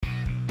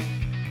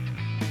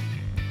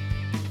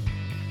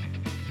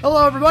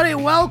Hello, everybody.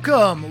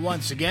 Welcome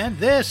once again.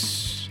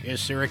 This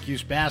is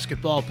Syracuse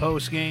basketball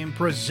postgame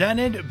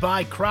presented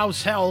by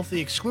Krause Health,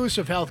 the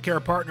exclusive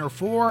healthcare partner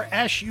for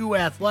SU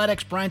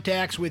Athletics. Brent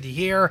Axe with you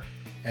here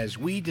as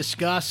we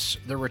discuss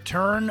the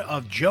return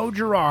of Joe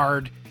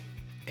Girard.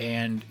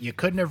 And you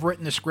couldn't have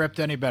written the script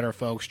any better,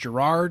 folks.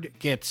 Girard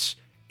gets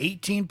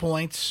 18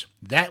 points.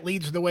 That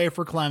leads the way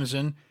for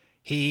Clemson.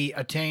 He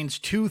attains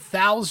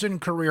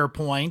 2,000 career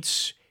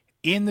points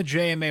in the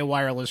JMA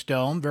Wireless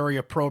Dome. Very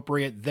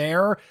appropriate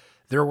there.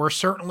 There were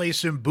certainly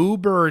some boo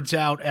birds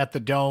out at the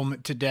Dome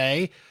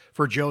today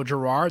for Joe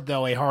Girard,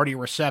 though a hearty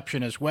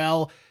reception as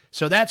well.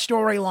 So that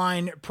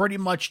storyline pretty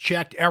much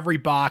checked every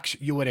box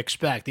you would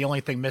expect. The only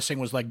thing missing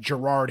was like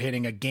Girard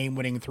hitting a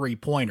game-winning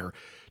three-pointer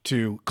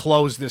to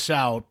close this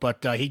out,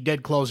 but he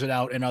did close it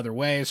out in other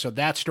ways. So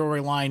that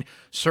storyline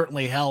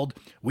certainly held.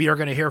 We are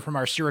going to hear from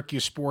our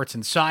Syracuse sports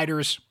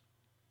insiders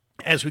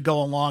as we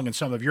go along and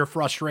some of your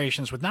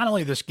frustrations with not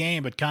only this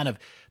game, but kind of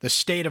the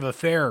state of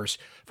affairs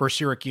for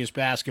Syracuse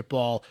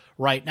basketball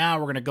right now.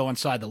 We're going to go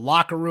inside the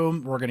locker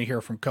room. We're going to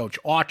hear from Coach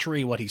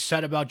Autry, what he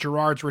said about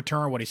Girard's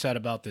return, what he said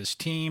about this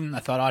team.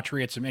 I thought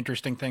Autry had some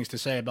interesting things to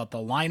say about the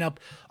lineup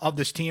of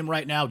this team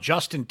right now.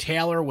 Justin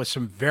Taylor with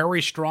some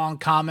very strong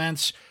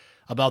comments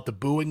about the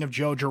booing of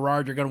Joe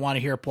Girard you're going to want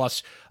to hear,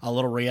 plus a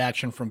little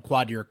reaction from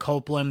Quadir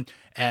Copeland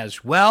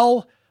as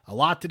well. A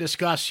lot to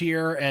discuss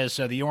here as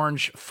the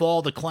Orange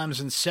fall to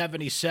Clemson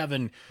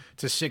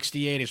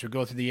 77-68 as we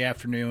go through the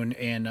afternoon.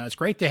 And it's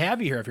great to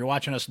have you here. If you're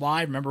watching us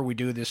live, remember we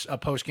do this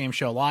post-game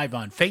show live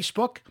on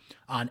Facebook,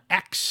 on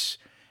X,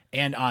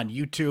 and on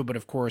YouTube. But,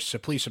 of course,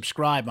 please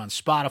subscribe on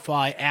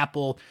Spotify,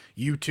 Apple,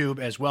 YouTube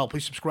as well.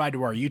 Please subscribe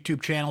to our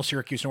YouTube channel,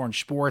 Syracuse Orange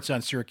Sports,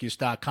 on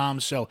Syracuse.com,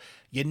 so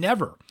you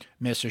never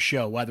miss a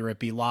show, whether it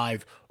be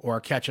live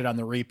or catch it on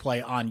the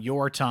replay on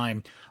your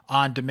time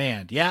on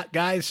demand. Yeah,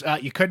 guys,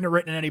 you couldn't have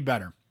written it any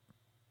better.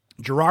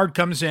 Girard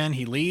comes in.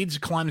 He leads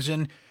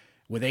Clemson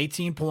with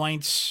 18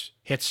 points,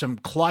 hits some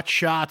clutch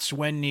shots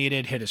when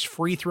needed, hit his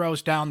free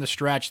throws down the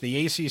stretch.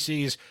 The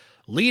ACC's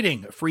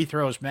leading free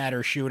throws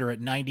matter shooter at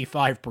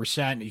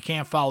 95%. You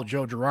can't foul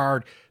Joe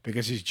Girard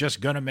because he's just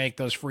going to make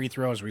those free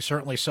throws. We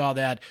certainly saw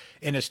that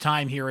in his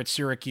time here at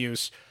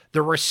Syracuse.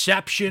 The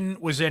reception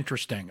was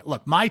interesting.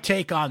 Look, my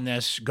take on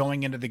this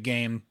going into the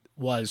game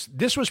was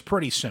this was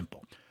pretty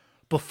simple.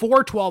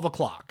 Before 12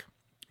 o'clock,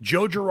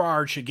 Joe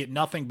Girard should get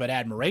nothing but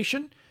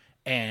admiration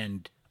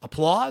and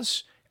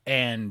applause,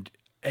 and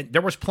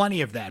there was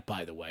plenty of that,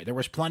 by the way. There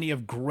was plenty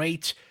of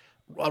great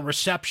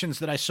receptions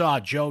that I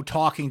saw. Joe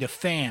talking to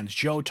fans,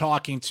 Joe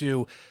talking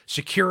to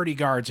security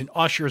guards and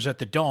ushers at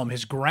the Dome.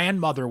 His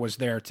grandmother was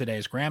there today.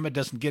 His grandma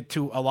doesn't get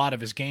to a lot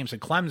of his games at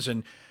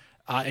Clemson.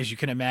 As you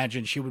can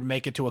imagine, she would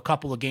make it to a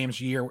couple of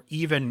games a year,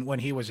 even when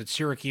he was at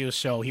Syracuse.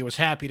 So he was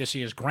happy to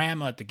see his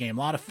grandma at the game.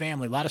 A lot of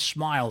family, a lot of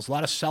smiles, a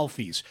lot of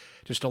selfies,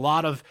 just a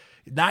lot of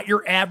not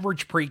your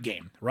average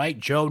pregame, right?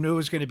 Joe knew it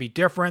was going to be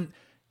different.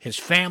 His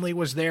family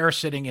was there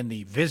sitting in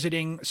the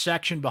visiting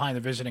section behind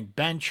the visiting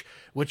bench,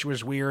 which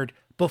was weird.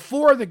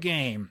 Before the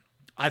game,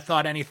 I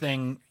thought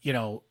anything,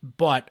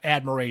 but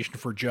admiration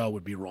for Joe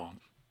would be wrong.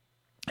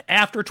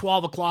 After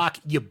 12 o'clock,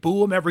 you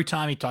boo him every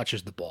time he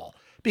touches the ball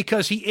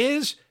because he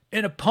is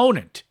an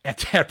opponent at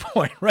that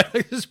point, right?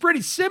 It's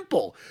pretty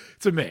simple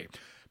to me.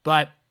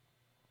 But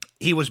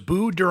he was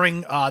booed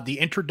during the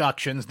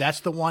introductions. That's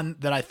the one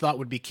that I thought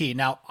would be key.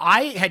 Now,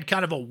 I had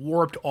kind of a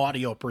warped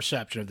audio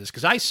perception of this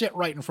because I sit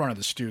right in front of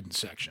the student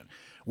section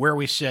where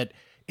we sit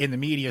in the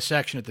media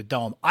section at the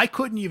Dome. I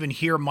couldn't even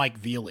hear Mike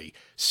Veely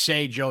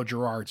say Joe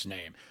Girard's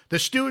name. The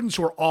students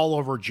were all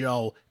over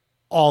Joe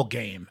all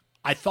game.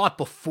 I thought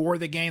before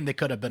the game they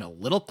could have been a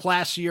little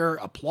classier,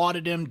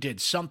 applauded him,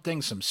 did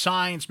something, some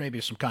signs,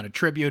 maybe some kind of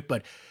tribute,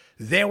 but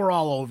they were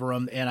all over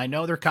him. And I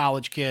know they're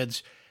college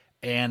kids,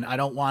 and I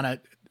don't want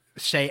to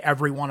say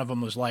every one of them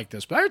was like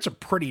this, but I heard some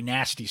pretty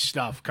nasty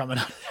stuff coming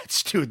out of that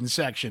student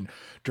section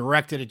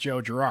directed at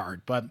Joe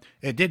Girard. But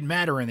it didn't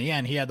matter in the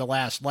end. He had the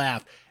last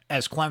laugh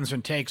as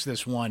Clemson takes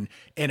this one.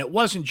 And it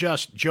wasn't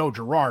just Joe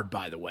Girard,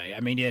 by the way. I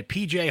mean, you had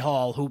P.J.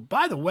 Hall, who,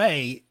 by the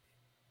way,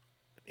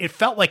 it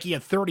felt like he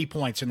had 30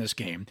 points in this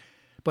game,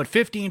 but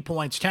 15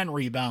 points, 10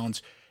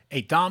 rebounds,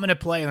 a dominant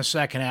play in the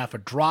second half, a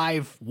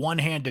drive,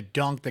 one-handed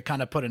dunk that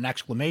kind of put an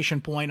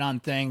exclamation point on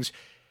things.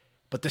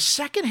 But the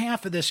second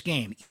half of this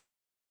game,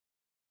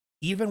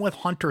 even with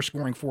Hunter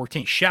scoring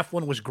 14,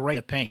 Shefflin was great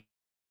at paint.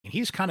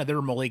 He's kind of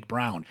their Malik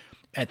Brown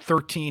at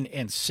 13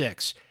 and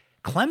 6.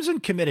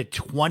 Clemson committed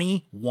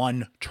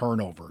 21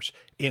 turnovers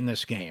in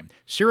this game.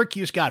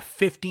 Syracuse got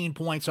 15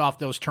 points off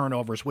those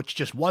turnovers, which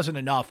just wasn't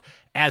enough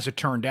as it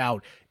turned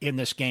out in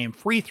this game.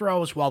 Free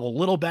throws, while a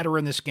little better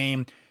in this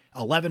game,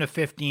 11 of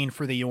 15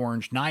 for the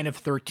Orange, 9 of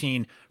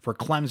 13 for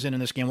Clemson in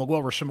this game. We'll go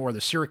over some more of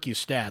the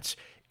Syracuse stats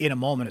in a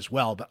moment as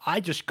well, but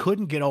I just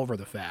couldn't get over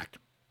the fact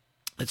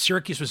that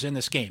Syracuse was in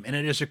this game, and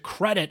it is a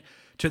credit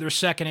to their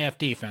second half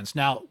defense.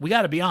 Now, we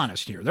got to be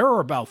honest here. There were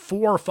about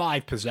 4 or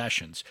 5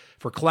 possessions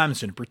for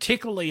Clemson,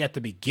 particularly at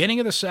the beginning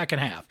of the second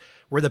half,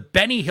 where the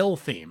Benny Hill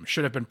theme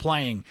should have been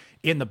playing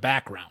in the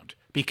background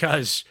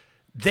because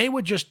they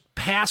would just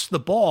pass the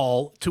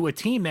ball to a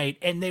teammate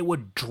and they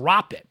would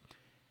drop it.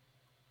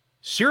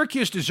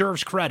 Syracuse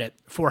deserves credit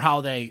for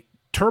how they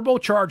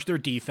turbocharged their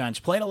defense,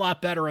 played a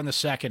lot better in the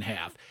second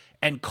half,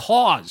 and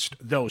caused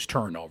those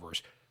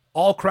turnovers.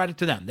 All credit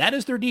to them. That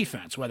is their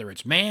defense, whether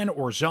it's man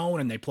or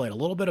zone, and they played a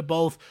little bit of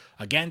both.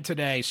 Again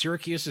today,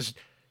 Syracuse's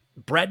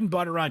bread and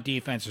butter on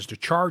defense is to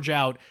charge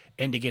out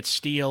and to get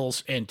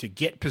steals and to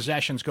get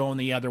possessions going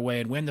the other way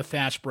and win the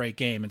fast break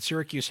game. And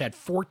Syracuse had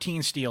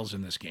 14 steals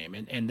in this game,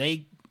 and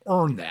they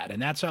earned that,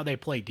 and that's how they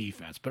play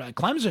defense. But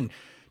Clemson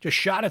just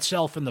shot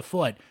itself in the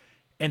foot.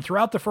 And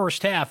throughout the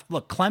first half,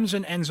 look,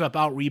 Clemson ends up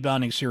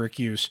out-rebounding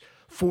Syracuse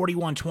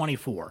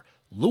 41-24.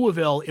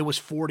 Louisville, it was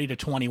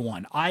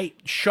 40-21. I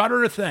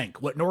shudder to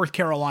think what North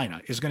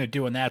Carolina is going to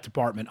do in that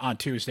department on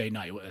Tuesday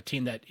night, a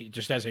team that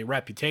just has a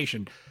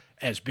reputation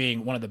as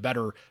being one of the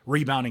better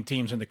rebounding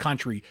teams in the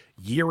country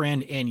year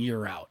in and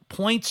year out.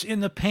 Points in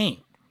the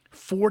paint,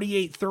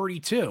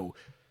 48-32.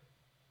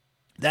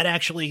 That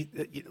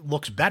actually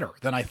looks better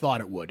than I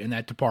thought it would in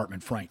that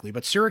department, frankly.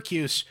 But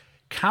Syracuse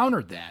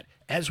countered that,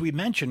 as we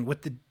mentioned,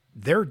 with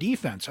their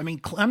defense. I mean,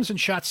 Clemson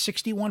shot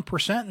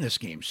 61% in this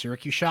game.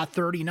 Syracuse shot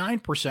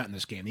 39% in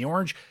this game. The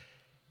Orange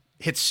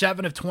hit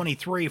 7 of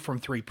 23 from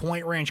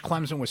three-point range.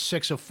 Clemson was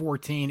 6 of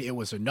 14. It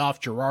was enough.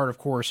 Girard, of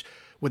course,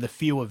 with a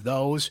few of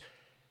those.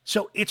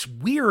 So it's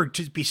weird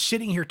to be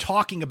sitting here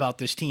talking about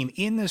this team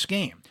in this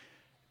game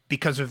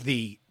because of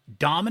the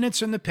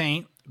dominance in the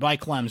paint by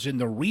Clemson,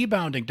 the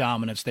rebounding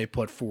dominance they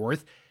put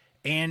forth,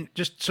 and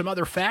just some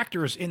other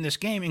factors in this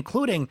game,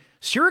 including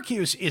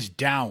Syracuse is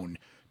down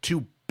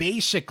to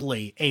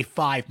basically a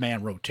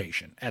 5-man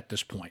rotation at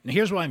this point. And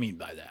here's what I mean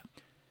by that.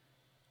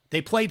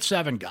 They played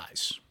 7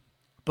 guys,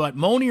 but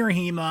Monier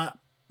Hema,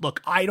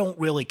 look, I don't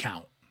really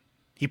count.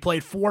 He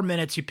played 4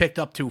 minutes. He picked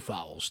up 2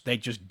 fouls. They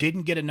just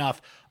didn't get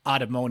enough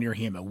out of Monier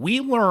Hema. We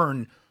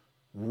learn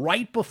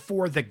right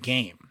before the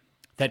game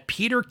that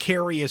Peter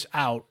Carey is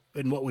out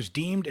in what was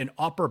deemed an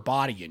upper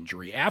body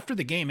injury. After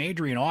the game,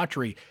 Adrian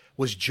Autry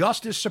was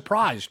just as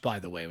surprised, by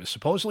the way. It was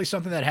supposedly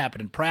something that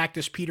happened in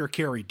practice. Peter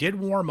Carey did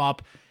warm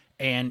up,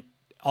 and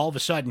all of a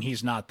sudden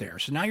he's not there.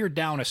 So now you're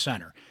down a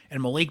center.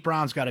 And Malik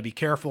Brown's got to be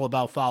careful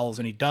about fouls,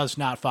 and he does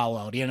not foul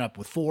out. He ended up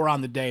with 4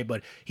 on the day,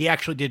 but he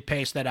actually did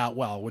pace that out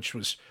well, which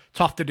was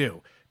tough to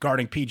do,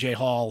 guarding P.J.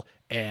 Hall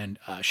and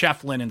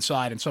Shefflin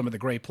inside and some of the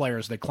great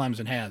players that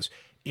Clemson has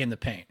in the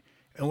paint.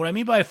 And what I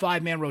mean by a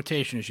 5-man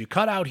rotation is you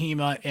cut out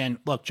Hema, and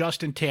look,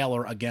 Justin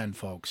Taylor, again,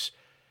 folks.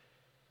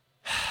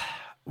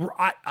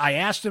 I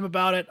asked him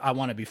about it. I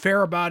want to be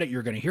fair about it.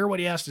 You're going to hear what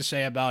he has to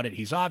say about it.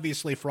 He's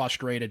obviously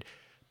frustrated,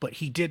 but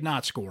he did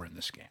not score in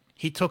this game.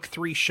 He took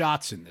 3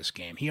 shots in this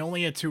game. He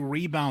only had 2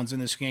 rebounds in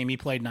this game. He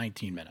played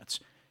 19 minutes.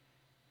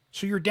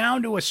 So you're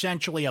down to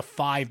essentially a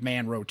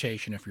 5-man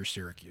rotation if you're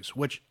Syracuse,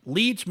 which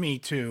leads me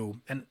to,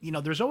 and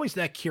there's always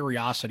that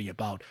curiosity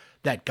about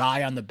that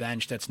guy on the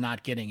bench that's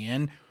not getting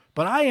in,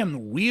 but I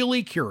am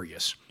really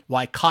curious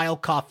why Kyle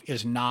Cuff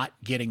is not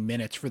getting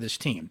minutes for this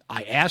team.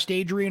 I asked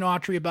Adrian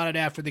Autry about it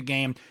after the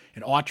game,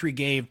 and Autry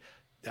gave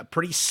a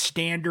pretty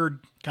standard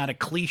kind of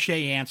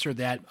cliche answer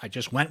that I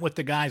just went with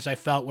the guys I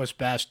felt was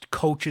best,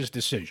 coach's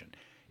decision.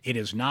 It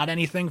is not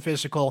anything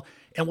physical.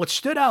 And what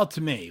stood out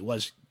to me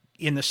was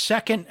in the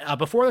second,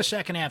 before the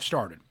second half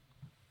started,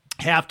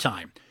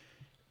 halftime,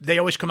 they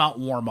always come out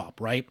and warm up,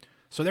 right?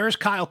 So there's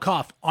Kyle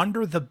Cuff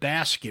under the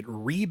basket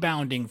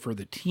rebounding for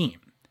the team.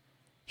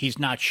 He's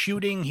not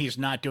shooting. He's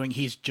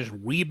just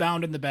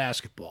rebounding the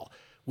basketball,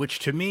 which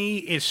to me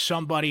is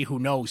somebody who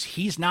knows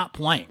he's not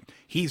playing.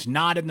 He's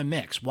not in the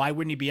mix. Why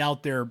wouldn't he be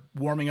out there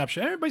warming up?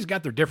 Everybody's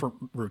got their different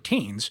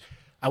routines.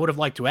 I would have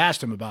liked to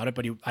ask him about it,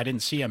 but I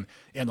didn't see him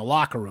in the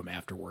locker room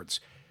afterwards.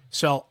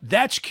 So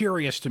that's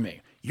curious to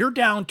me. You're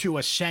down to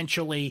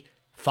essentially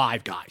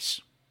 5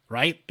 guys,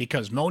 right?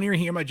 Because Monier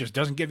Hema just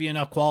doesn't give you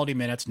enough quality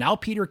minutes. Now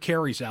Peter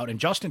Carey's out, and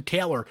Justin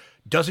Taylor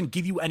doesn't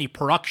give you any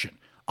production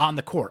on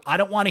the court. I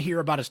don't want to hear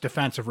about his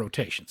defensive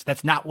rotations.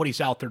 That's not what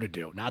he's out there to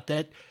do. Not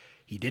that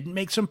he didn't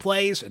make some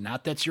plays, and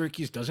not that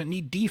Syracuse doesn't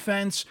need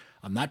defense.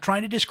 I'm not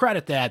trying to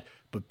discredit that,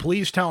 but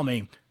please tell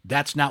me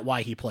that's not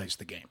why he plays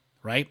the game,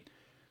 right?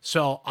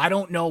 So I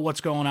don't know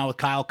what's going on with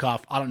Kyle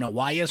Cuff. I don't know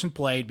why he hasn't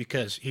played,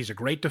 because he's a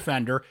great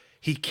defender.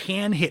 He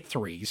can hit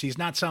threes. He's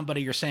not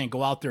somebody you're saying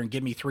go out there and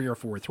give me 3 or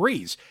 4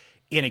 threes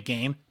in a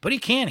game, but he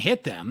can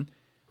hit them,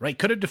 right?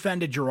 Could have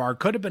defended Girard,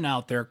 could have been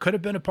out there, could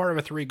have been a part of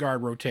a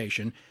 3-guard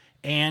rotation.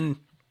 And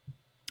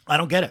I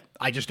don't get it.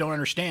 I just don't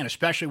understand,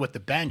 especially with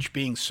the bench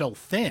being so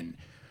thin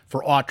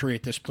for Autry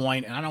at this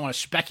point. And I don't want to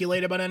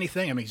speculate about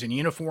anything. I mean, he's in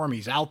uniform,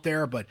 he's out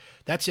there, but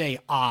that's a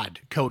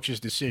odd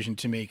coach's decision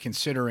to me,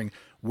 considering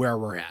where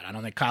we're at. I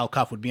don't think Kyle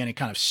Cuff would be any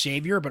kind of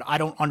savior, but I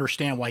don't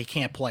understand why he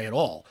can't play at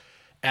all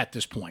at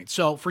this point.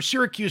 So for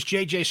Syracuse,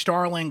 J.J.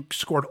 Starling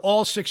scored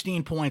all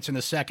 16 points in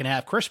the second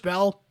half. Chris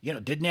Bell,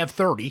 didn't have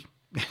 30.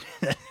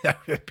 That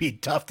would be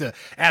tough to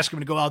ask him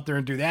to go out there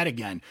and do that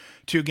again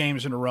 2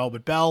 games in a row.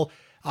 But Bell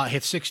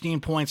hit 16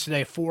 points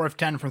today, 4 of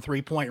 10 from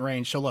 3-point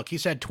range. So look,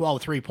 he's had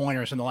 12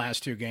 3-pointers in the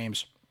last 2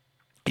 games.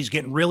 He's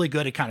getting really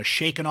good at kind of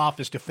shaking off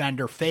his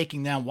defender,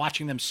 faking them,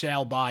 watching them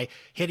sail by,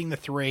 hitting the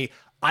three.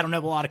 I don't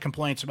have a lot of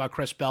complaints about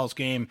Chris Bell's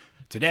game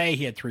today.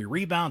 He had 3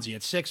 rebounds. He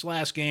had 6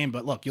 last game.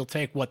 But look, you'll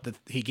take what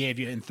he gave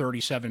you in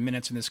 37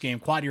 minutes in this game.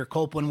 Quadir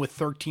Copeland with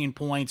 13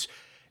 points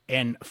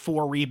and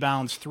 4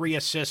 rebounds, 3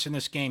 assists in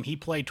this game. He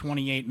played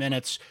 28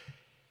 minutes.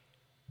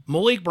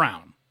 Malik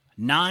Brown,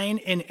 9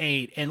 and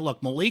 8. And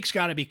look, Malik's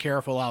got to be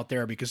careful out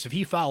there because if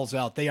he fouls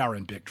out, they are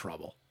in big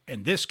trouble.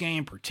 In this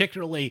game,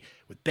 particularly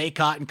with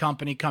Baycott and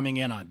company coming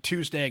in on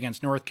Tuesday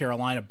against North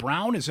Carolina,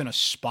 Brown is in a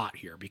spot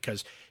here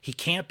because he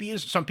can't be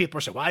as, some people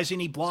are saying, why isn't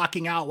he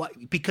blocking out?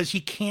 Because he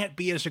can't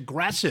be as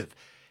aggressive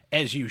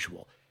as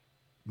usual.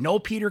 No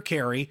Peter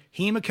Carey.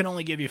 Hema can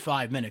only give you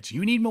 5 minutes.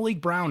 You need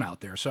Malik Brown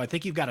out there. So I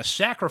think you've got to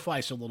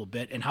sacrifice a little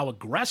bit in how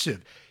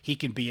aggressive he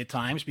can be at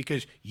times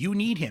because you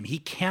need him. He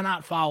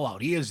cannot foul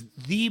out. He is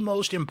the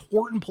most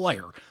important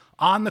player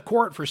on the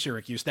court for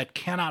Syracuse that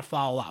cannot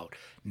foul out.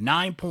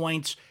 9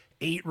 points,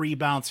 8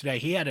 rebounds today.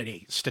 He had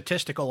a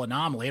statistical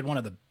anomaly. He had one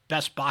of the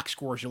best box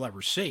scores you'll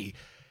ever see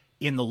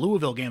in the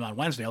Louisville game on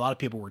Wednesday. A lot of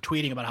people were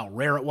tweeting about how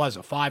rare it was, a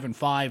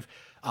 5-and-5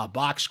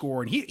 box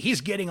score, and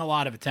he's getting a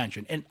lot of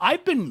attention. And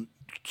I've been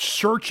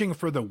searching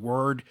for the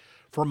word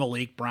for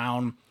Malik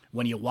Brown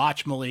when you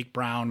watch Malik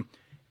Brown,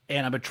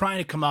 and I've been trying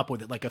to come up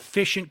with it. Like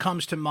efficient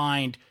comes to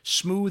mind,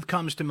 smooth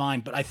comes to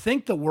mind, but I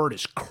think the word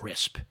is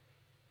crisp.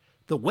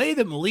 The way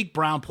that Malik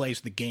Brown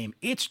plays the game,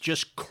 it's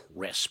just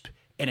crisp,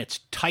 and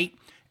it's tight,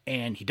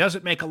 and he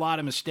doesn't make a lot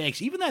of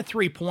mistakes. Even that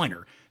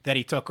three-pointer that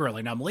he took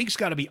early. Now, Malik's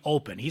got to be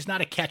open. He's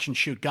not a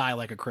catch-and-shoot guy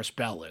like a Chris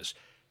Bell is,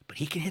 but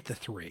he can hit the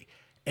three.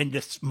 And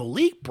this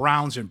Malik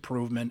Brown's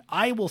improvement,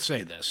 I will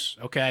say this,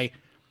 okay?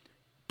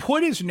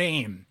 Put his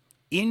name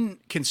in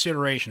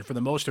consideration for the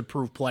most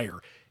improved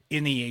player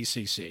in the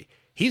ACC.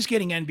 He's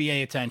getting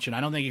NBA attention. I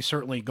don't think he's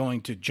certainly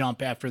going to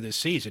jump after this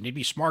season. He'd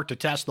be smart to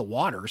test the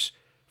waters,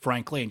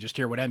 frankly, and just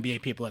hear what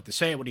NBA people have to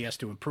say, what he has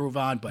to improve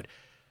on. But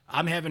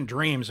I'm having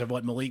dreams of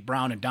what Malik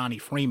Brown and Donnie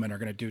Freeman are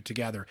going to do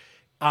together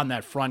on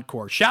that front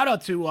court. Shout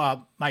out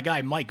to my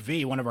guy Mike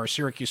V, one of our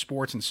Syracuse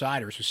Sports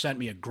Insiders, who sent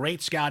me a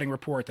great scouting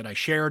report that I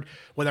shared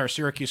with our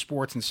Syracuse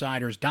Sports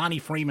Insiders. Donnie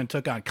Freeman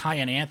took on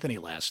Kyan Anthony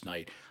last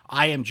night,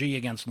 IMG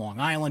against Long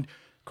Island.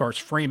 Of course,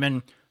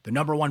 Freeman, the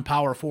number 1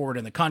 power forward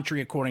in the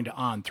country, according to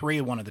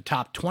On3, one of the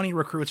top 20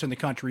 recruits in the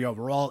country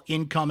overall,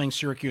 incoming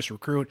Syracuse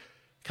recruit.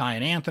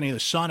 Kyan Anthony, the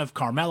son of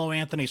Carmelo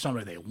Anthony,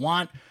 somebody they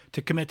want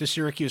to commit to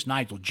Syracuse.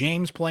 Nigel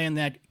James playing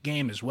that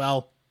game as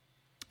well.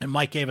 And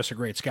Mike gave us a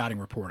great scouting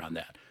report on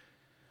that.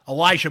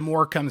 Elijah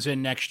Moore comes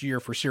in next year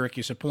for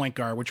Syracuse at point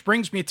guard, which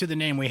brings me to the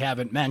name we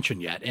haven't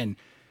mentioned yet. And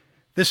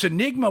this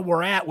enigma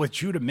we're at with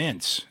Judah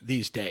Mintz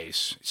these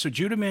days. So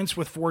Judah Mintz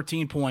with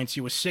 14 points.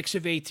 He was 6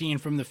 of 18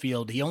 from the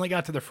field. He only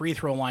got to the free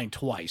throw line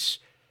twice.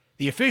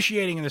 The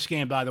officiating in this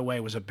game, by the way,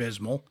 was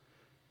abysmal.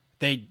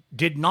 They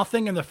did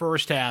nothing in the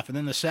first half, and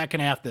then the second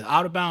half, the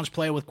out-of-bounds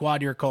play with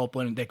Quadir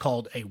Copeland, they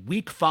called a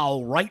weak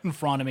foul right in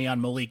front of me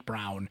on Malik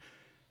Brown.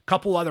 A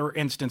couple other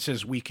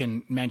instances we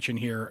can mention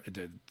here,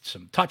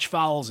 some touch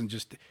fouls, and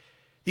just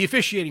the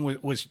officiating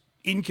was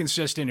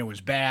inconsistent. It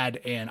was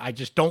bad, and I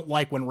just don't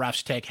like when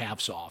refs take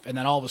halves off, and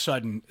then all of a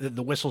sudden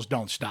the whistles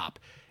don't stop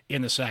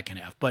in the second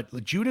half.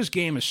 But Judah's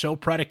game is so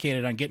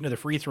predicated on getting to the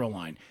free throw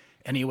line,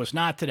 and he was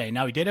not today.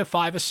 Now, he did have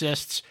 5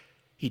 assists.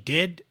 He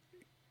did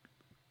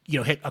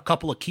hit a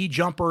couple of key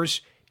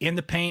jumpers in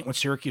the paint when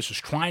Syracuse was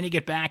trying to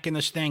get back in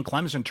this thing.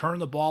 Clemson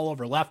turned the ball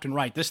over left and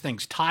right. This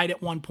thing's tied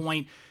at one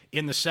point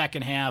in the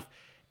second half.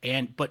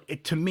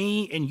 But to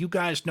me, and you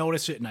guys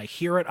notice it, and I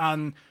hear it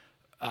on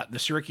the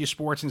Syracuse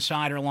Sports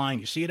Insider line.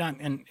 You see it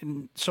on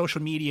in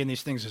social media and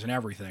these things and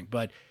everything.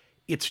 But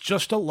it's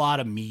just a lot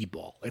of me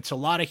ball. It's a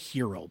lot of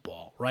hero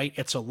ball, right?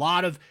 It's a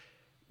lot of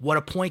what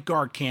a point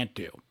guard can't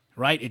do.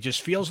 Right? It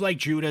just feels like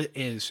Judah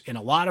is, in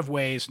a lot of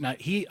ways, now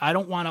I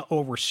don't want to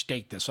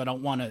overstate this. I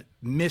don't want to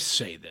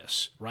missay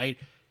this, right?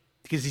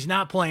 Because he's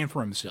not playing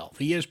for himself.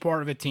 He is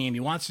part of a team. He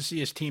wants to see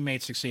his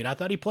teammates succeed. I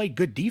thought he played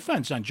good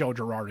defense on Joe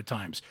Girard at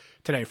times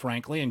today,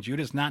 frankly, and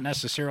Judah's not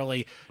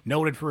necessarily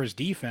noted for his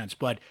defense,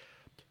 but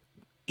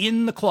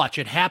in the clutch,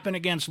 it happened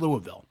against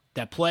Louisville.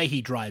 That play,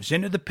 he drives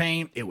into the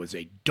paint. It was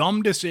a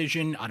dumb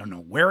decision. I don't know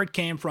where it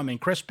came from,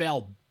 and Chris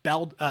Bell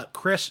bailed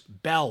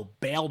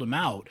him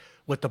out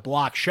with the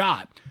block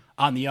shot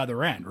on the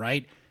other end,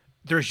 right?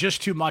 There's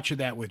just too much of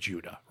that with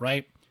Judah,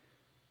 right?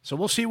 So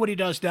we'll see what he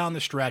does down the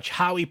stretch,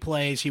 how he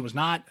plays. He was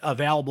not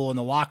available in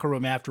the locker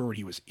room afterward.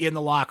 He was in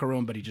the locker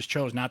room, but he just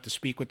chose not to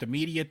speak with the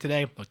media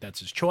today. Look,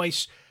 that's his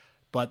choice.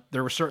 But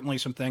there were certainly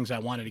some things I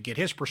wanted to get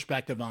his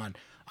perspective on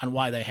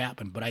why they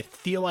happened. But I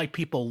feel like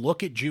people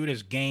look at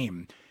Judah's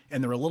game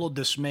and they're a little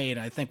dismayed.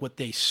 I think what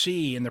they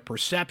see and the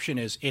perception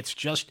is it's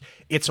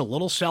a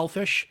little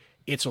selfish.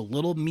 It's a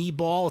little me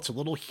ball. It's a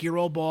little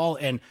hero ball.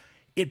 And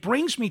it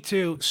brings me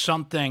to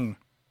something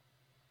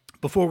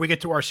before we get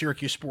to our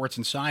Syracuse Sports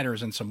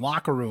Insiders and some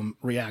locker room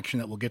reaction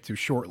that we'll get to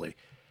shortly.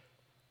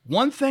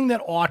 One thing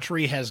that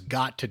Autry has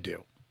got to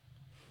do,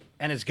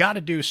 and has got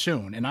to do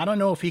soon, and I don't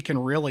know if he can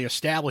really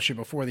establish it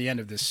before the end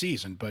of this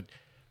season, but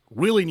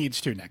really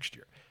needs to next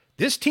year.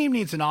 This team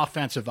needs an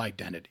offensive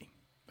identity,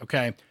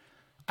 okay?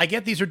 I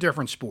get these are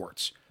different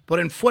sports, but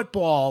in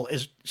football,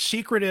 as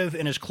secretive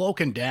and as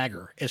cloak and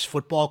dagger as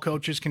football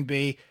coaches can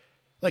be,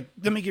 like,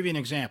 let me give you an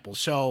example.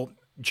 So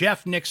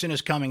Jeff Nixon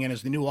is coming in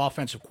as the new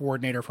offensive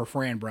coordinator for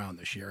Fran Brown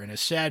this year and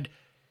has said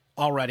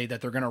already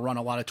that they're going to run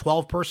a lot of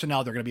 12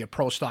 personnel. They're going to be a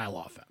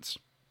pro-style offense.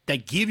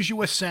 That gives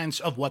you a sense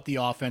of what the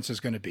offense is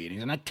going to be. And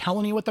he's not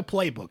telling you what the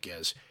playbook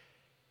is,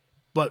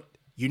 but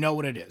you know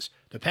what it is.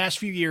 The past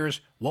few years,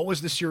 what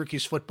was the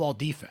Syracuse football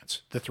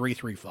defense? The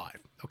 3-3-5.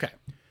 Okay,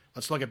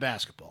 let's look at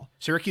basketball.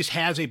 Syracuse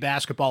has a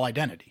basketball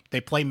identity.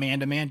 They play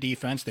man-to-man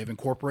defense. They've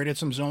incorporated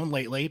some zone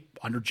lately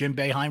under Jim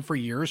Boeheim for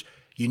years.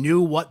 You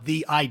knew what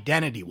the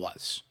identity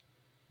was.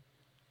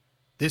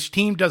 This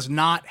team does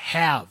not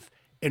have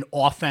an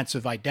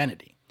offensive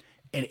identity.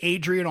 And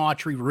Adrian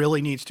Autry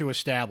really needs to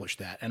establish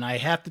that. And I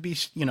have to be,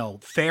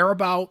 fair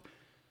about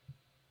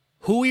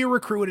who he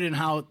recruited and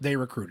how they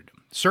recruited him.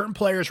 Certain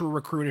players were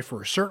recruited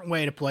for a certain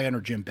way to play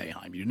under Jim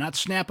Boeheim. You do not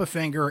snap a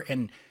finger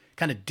and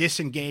kind of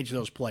disengage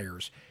those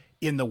players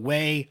in the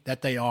way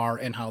that they are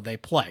and how they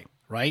play,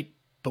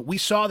 But we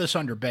saw this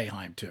under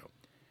Boeheim too.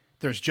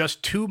 There's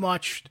just too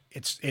much.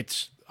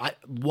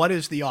 What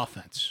is the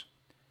offense?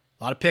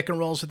 A lot of pick and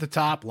rolls at the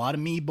top, a lot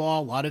of me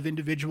ball, a lot of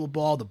individual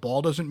ball. The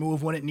ball doesn't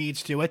move when it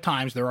needs to at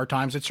times. There are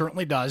times it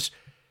certainly does.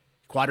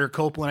 Quadri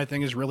Copeland, I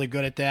think, is really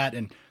good at that.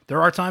 And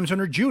there are times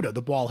under Judah the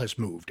ball has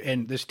moved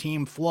and this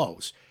team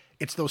flows.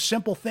 It's those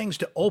simple things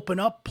to open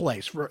up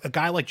plays for a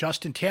guy like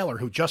Justin Taylor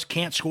who just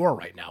can't score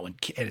right now and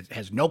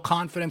has no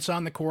confidence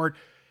on the court.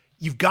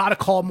 You've got to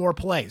call more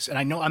plays. And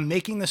I know I'm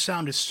making this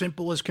sound as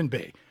simple as can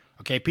be.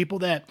 Okay, people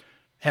that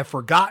have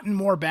forgotten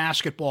more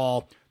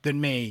basketball than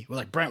me were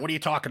like, Brent, what are you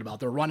talking about?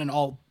 They're running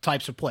all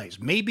types of plays.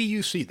 Maybe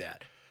you see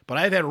that. But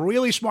I've had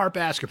really smart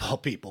basketball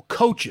people,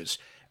 coaches,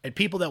 and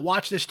people that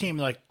watch this team,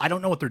 they're like, I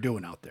don't know what they're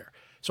doing out there.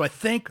 So I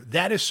think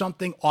that is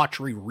something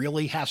Autry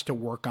really has to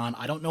work on.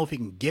 I don't know if he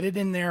can get it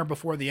in there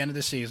before the end of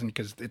the season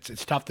because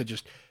it's tough to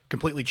just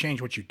completely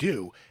change what you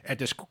do at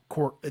this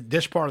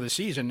part of the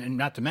season. And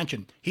not to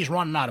mention, he's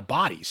running out of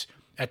bodies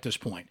at this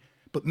point.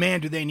 But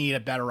man, do they need a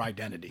better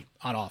identity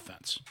on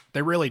offense.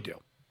 They really do.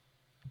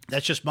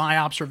 That's just my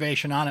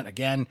observation on it.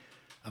 Again,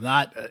 I'm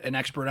not an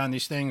expert on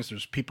these things.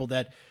 There's people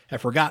that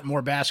have forgotten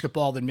more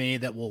basketball than me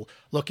that will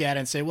look at it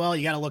and say, well,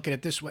 you got to look at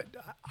it this way.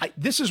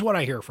 This is what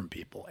I hear from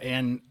people.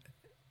 And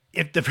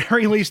at the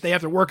very least, they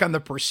have to work on the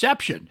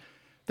perception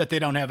that they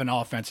don't have an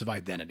offensive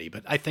identity.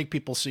 But I think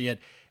people see it,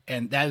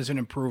 and that is an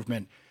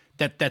improvement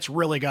that's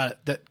really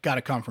got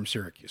to come from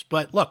Syracuse.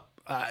 But look,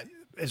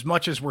 as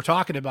much as we're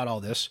talking about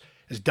all this,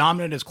 as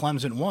dominant as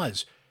Clemson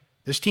was,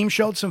 this team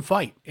showed some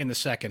fight in the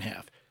second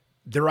half.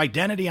 Their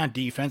identity on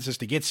defense is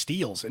to get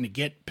steals and to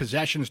get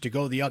possessions to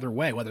go the other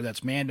way, whether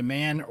that's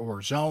man-to-man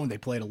or zone. They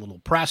played a little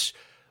press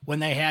when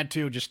they had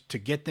to, just to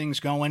get things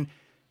going.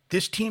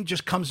 This team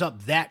just comes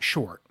up that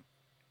short.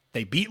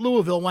 They beat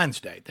Louisville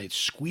Wednesday. They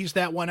squeezed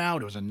that one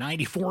out. It was a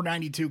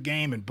 94-92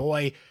 game, and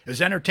boy, it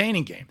was an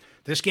entertaining game.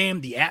 This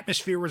game, the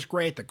atmosphere was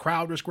great. The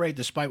crowd was great,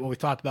 despite what we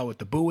talked about with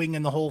the booing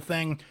and the whole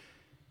thing.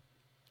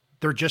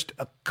 They're just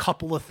a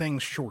couple of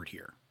things short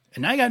here.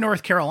 And now you got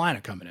North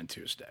Carolina coming in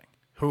Tuesday,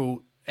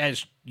 who,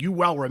 as you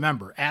well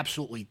remember,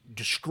 absolutely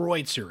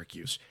destroyed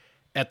Syracuse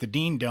at the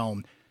Dean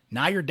Dome.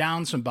 Now you're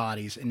down some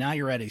bodies, and now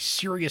you're at a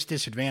serious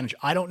disadvantage.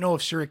 I don't know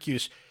if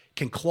Syracuse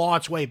can claw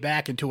its way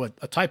back into a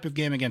type of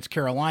game against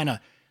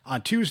Carolina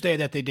on Tuesday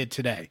that they did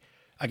today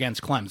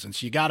against Clemson.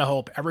 So you got to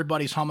hope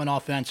everybody's humming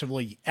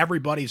offensively,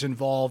 everybody's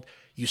involved,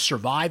 you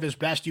survive as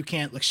best you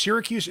can. Like,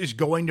 Syracuse is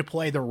going to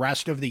play the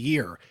rest of the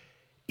year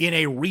in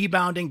a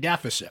rebounding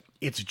deficit.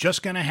 It's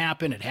just going to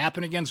happen. It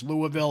happened against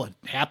Louisville. It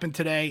happened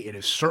today. It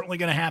is certainly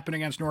going to happen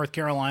against North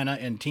Carolina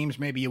and teams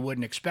maybe you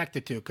wouldn't expect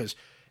it to because,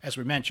 as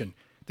we mentioned,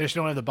 they just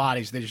don't have the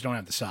bodies. They just don't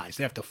have the size.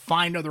 They have to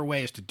find other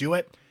ways to do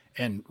it.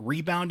 And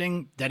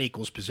rebounding, that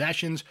equals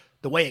possessions.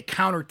 The way it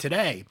countered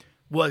today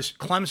was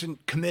Clemson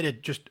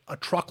committed just a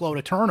truckload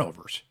of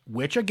turnovers,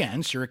 which,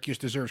 again, Syracuse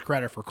deserves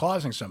credit for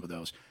causing some of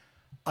those.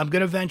 I'm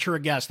going to venture a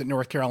guess that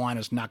North Carolina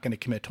is not going to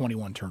commit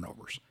 21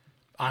 turnovers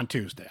on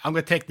Tuesday. I'm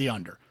going to take the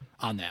under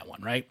on that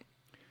one, right?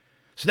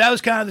 So that was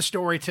kind of the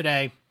story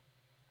today.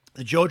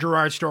 The Joe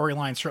Girard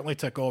storyline certainly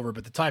took over,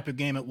 but the type of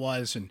game it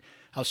was and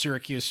how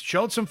Syracuse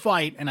showed some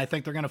fight, and I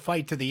think they're going to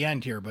fight to the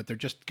end here, but they're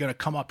just going to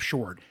come up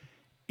short.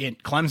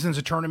 Clemson's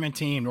a tournament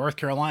team. North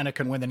Carolina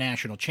can win the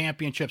national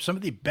championship. Some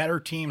of the better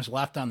teams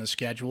left on the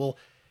schedule.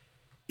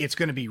 It's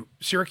going to be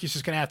Syracuse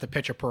is going to have to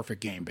pitch a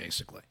perfect game,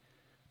 basically,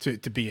 to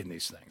be in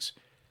these things.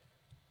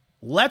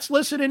 Let's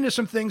listen into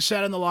some things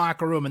said in the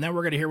locker room, and then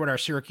we're going to hear what our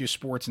Syracuse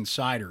sports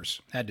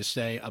insiders had to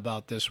say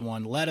about this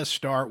one. Let us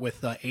start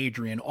with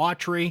Adrian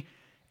Autry,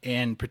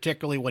 and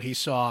particularly what he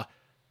saw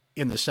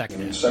in the second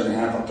half. In the second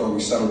half, I thought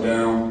we settled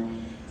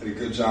down, did a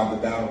good job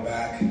to battle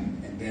back, and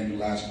then the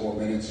last 4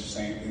 minutes,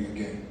 same thing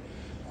again.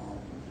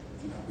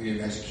 We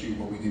didn't execute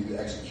what we needed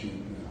to execute.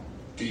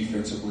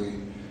 Defensively,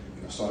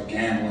 started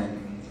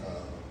gambling.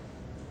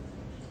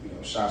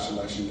 Shot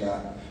selection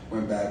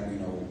went back.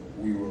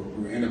 We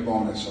were in the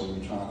bonus, so we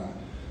were trying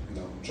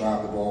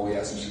drive the ball. We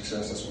had some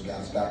success. That's what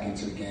got us back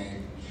into the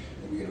game.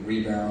 And we get a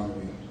rebound.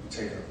 We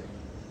take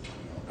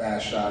a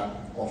bad shot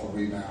off a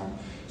rebound.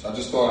 So I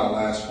just thought our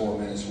last 4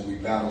 minutes, when we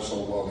battled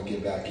so well to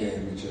get back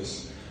in, we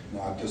just,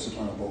 our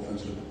discipline on both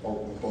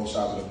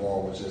sides of the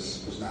ball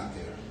was not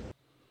there.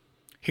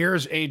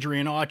 Here's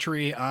Adrian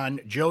Autry on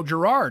Joe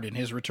Girard in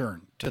his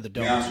return to the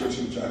Dome. To be honest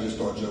with you, I just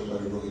thought Joe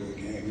played a really good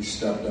game. He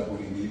stepped up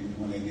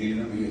when they needed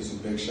him. He hit some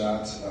big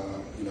shots.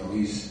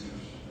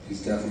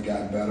 He's definitely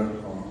gotten better.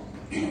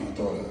 I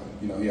thought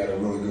he had a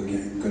really good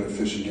game, good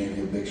efficient game.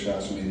 He had big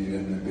shots when they needed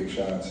him, and big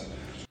shots.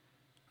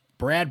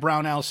 Brad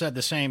Brownell said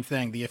the same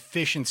thing, the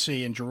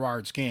efficiency in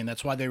Girard's game.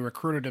 That's why they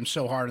recruited him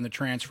so hard in the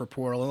transfer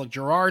portal. And look,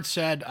 Girard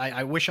said,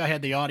 I wish I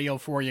had the audio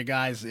for you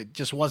guys. It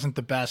just wasn't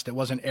the best. It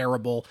wasn't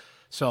airable.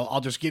 So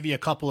I'll just give you a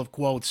couple of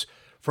quotes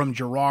from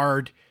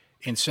Girard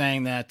in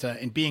saying that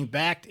in being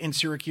back in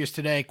Syracuse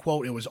today,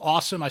 quote, "It was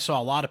awesome. I saw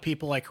a lot of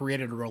people I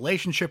created a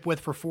relationship with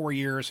for 4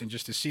 years, and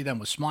just to see them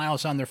with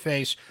smiles on their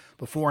face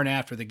before and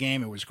after the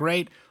game, it was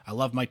great. I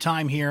love my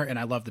time here, and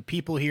I love the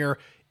people here.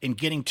 In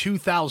getting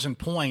 2,000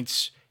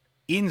 points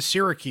in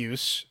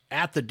Syracuse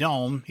at the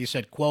Dome," he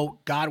said,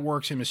 quote, "God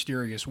works in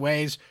mysterious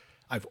ways.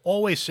 I've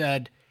always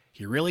said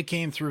he really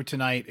came through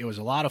tonight. It was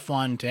a lot of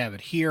fun to have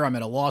it here. I'm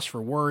at a loss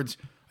for words.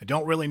 I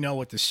don't really know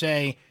what to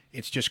say.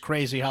 It's just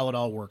crazy how it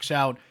all works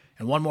out."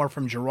 And one more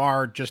from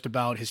Girard just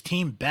about his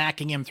team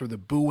backing him through the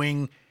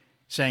booing,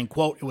 saying,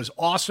 quote, "It was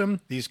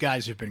awesome. These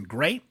guys have been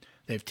great.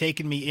 They've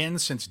taken me in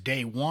since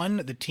day one.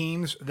 The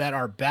teams that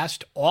are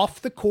best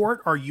off the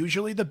court are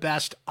usually the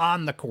best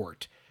on the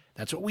court.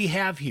 That's what we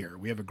have here.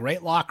 We have a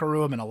great locker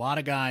room and a lot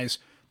of guys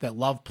that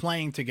love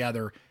playing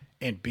together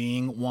and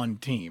being one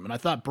team." And I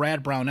thought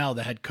Brad Brownell,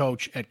 the head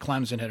coach at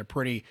Clemson, had a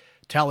pretty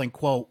telling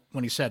quote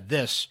when he said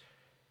this,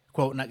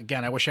 quote, and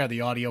again, I wish I had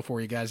the audio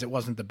for you guys. It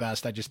wasn't the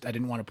best. I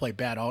didn't want to play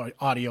bad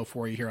audio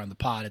for you here on the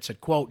pod. It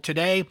said, quote,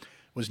 "Today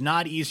was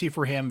not easy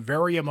for him,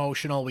 very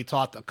emotional. We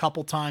talked a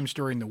couple times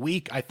during the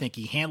week. I think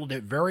he handled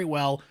it very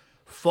well.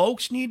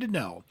 Folks need to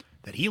know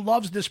that he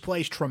loves this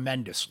place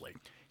tremendously.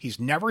 He's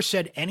never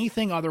said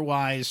anything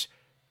otherwise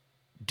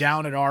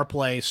down at our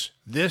place.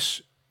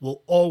 This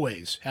will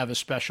always have a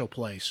special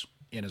place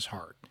in his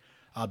heart."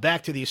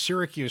 Back to the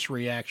Syracuse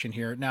reaction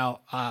here.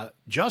 Now,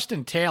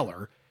 Justin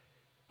Taylor,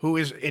 who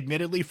is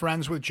admittedly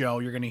friends with Joe,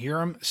 you're going to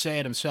hear him say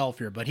it himself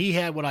here, but he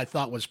had what I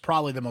thought was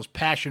probably the most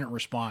passionate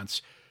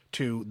response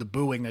to the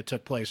booing that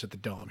took place at the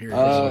Dome. Here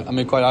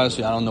quite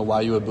honestly, I don't know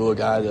why you would boo a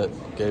guy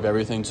that gave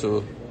everything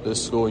to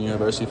this school and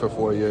university for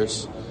 4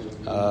 years.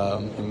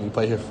 And he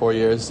played here for 4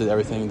 years, did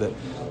everything that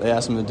they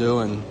asked him to do,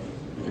 and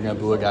you're going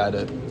to boo a guy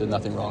that did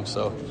nothing wrong.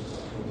 So,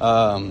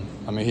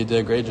 he did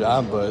a great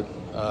job, but,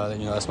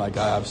 that's my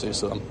guy, obviously.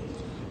 So,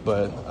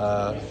 but,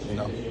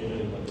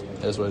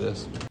 it is what it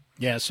is.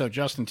 Yeah, so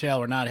Justin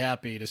Taylor not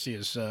happy to see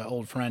his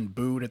old friend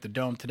booed at the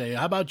Dome today.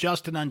 How about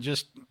Justin on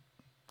just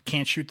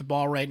can't shoot the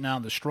ball right now,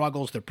 the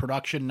struggles, the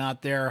production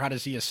not there? How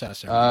does he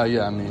assess it?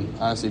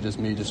 Honestly,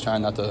 just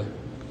trying not to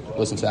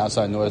listen to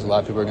outside noise. A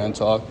lot of people are going to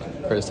talk,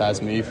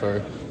 criticize me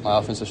for my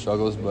offensive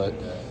struggles, but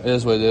it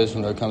is what it is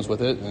when it comes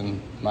with it, and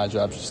my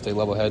job is to stay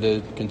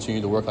level-headed,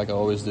 continue to work like I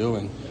always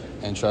do,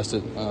 and trust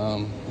it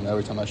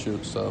every time I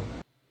shoot. So.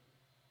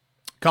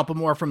 Couple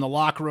more from the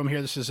locker room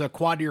here. This is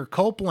Quadir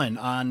Copeland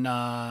on,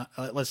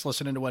 let's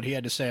listen into what he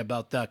had to say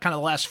about kind of the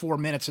last 4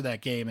 minutes of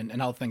that game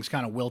and how things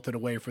kind of wilted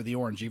away for the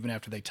Orange, even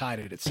after they tied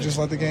it. Just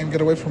let the game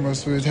get away from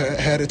us. We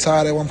had it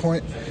tied at one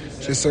point.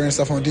 Just certain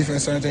stuff on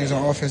defense, certain things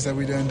on offense that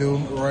we didn't do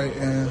right,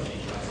 and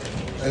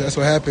that's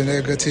what happened. They're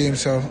a good team,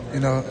 so,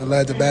 it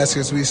led to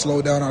baskets. We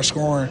slowed down our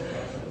scoring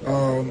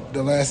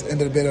the last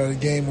end of the bit of the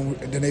game,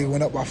 and then they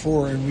went up by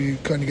 4, and we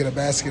couldn't get a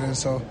basket, and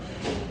so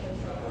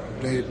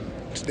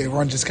they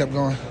run just kept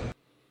going.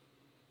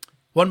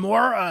 One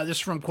more. This is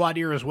from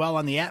Quadir as well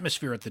on the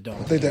atmosphere at the Dome.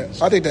 I think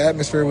the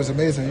atmosphere was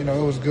amazing.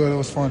 It was good. It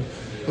was fun.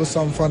 It was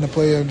something fun to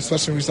play, and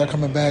especially when we started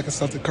coming back and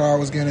stuff. The crowd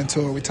was getting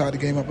into it. We tied the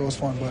game up. It was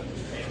fun, but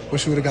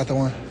wish we would have got the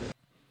one.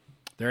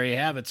 There you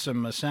have it.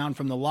 Some sound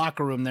from the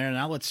locker room there.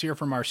 Now let's hear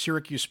from our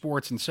Syracuse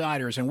sports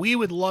insiders. And we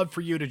would love for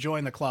you to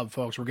join the club,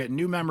 folks. We're getting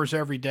new members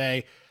every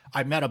day.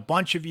 I met a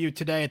bunch of you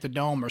today at the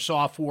Dome or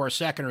saw for a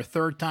second or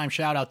third time.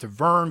 Shout out to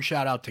Vern.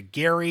 Shout out to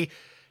Gary.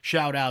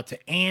 Shout out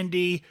to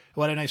Andy.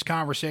 What a nice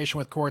conversation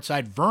with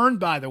Courtside. Vern,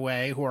 by the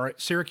way, who our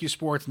Syracuse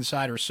sports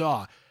insiders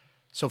saw.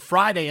 So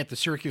Friday at the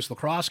Syracuse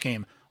lacrosse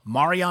game,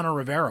 Mariano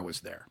Rivera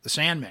was there, the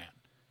Sandman.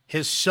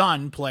 His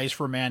son plays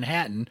for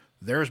Manhattan.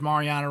 There's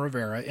Mariano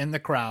Rivera in the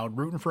crowd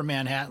rooting for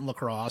Manhattan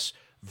lacrosse.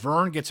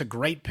 Vern gets a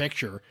great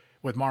picture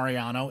with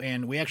Mariano,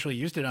 and we actually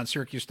used it on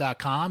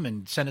Syracuse.com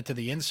and sent it to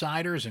the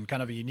insiders, and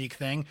kind of a unique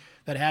thing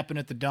that happened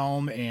at the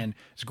Dome. And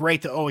it's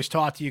great to always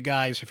talk to you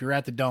guys. If you're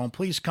at the Dome,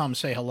 please come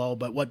say hello.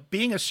 But what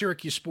being a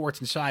Syracuse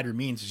sports insider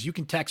means is you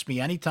can text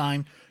me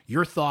anytime,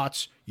 your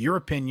thoughts, your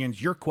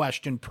opinions, your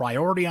question,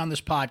 priority on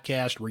this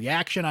podcast,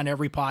 reaction on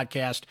every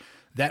podcast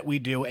that we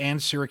do,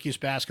 and Syracuse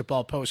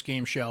basketball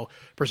post-game show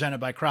presented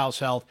by Krause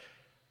Health.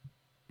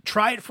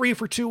 Try it free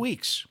for 2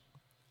 weeks.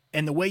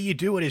 And the way you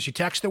do it is you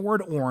text the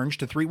word orange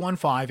to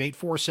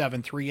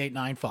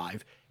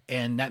 315-847-3895.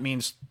 And that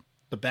means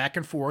the back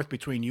and forth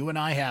between you and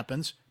I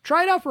happens.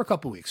 Try it out for a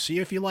couple weeks. See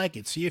if you like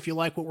it. See if you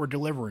like what we're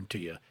delivering to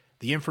you.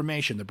 The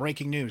information, the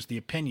breaking news, the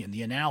opinion,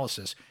 the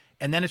analysis.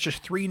 And then it's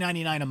just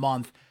 $3.99 a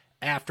month.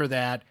 After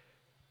that,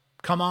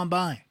 come on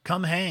by.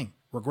 Come hang.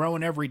 We're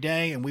growing every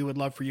day, and we would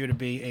love for you to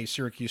be a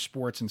Syracuse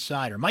Sports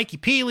Insider. Mikey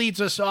P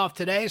leads us off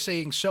today,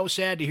 saying so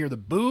sad to hear the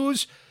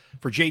boos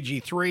for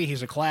JG3.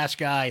 He's a class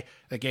guy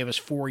that gave us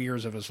 4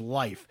 years of his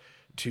life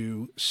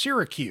to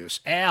Syracuse.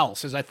 Al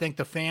says, I think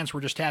the fans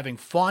were just having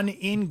fun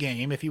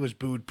in-game. If he was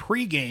booed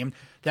pre-game,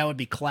 that would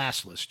be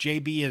classless.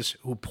 JB is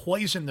who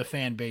poisoned the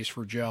fan base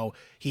for Joe.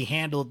 He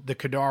handled the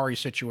Kadari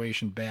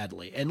situation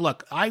badly. And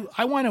look,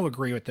 I want to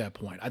agree with that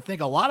point. I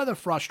think a lot of the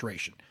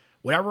frustration,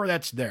 whatever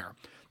that's there,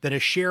 that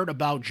is shared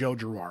about Joe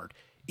Girard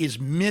is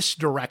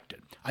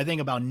misdirected. I think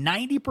about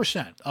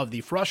 90% of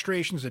the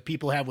frustrations that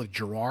people have with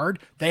Girard,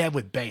 they have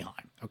with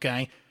Boeheim,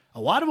 okay?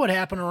 A lot of what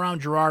happened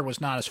around Girard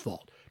was not his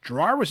fault.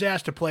 Girard was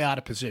asked to play out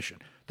of position.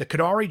 The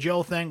Kadari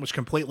Joe thing was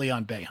completely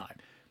on Boeheim.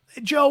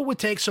 Joe would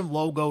take some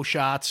logo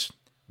shots,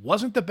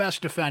 wasn't the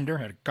best defender,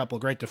 had a couple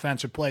of great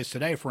defensive plays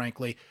today,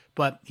 frankly,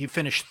 but he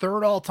finished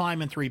third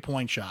all-time in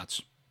three-point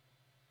shots.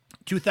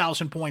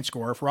 2,000-point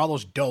scorer for all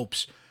those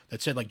dopes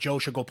that said, like, Joe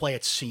should go play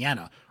at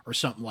Siena or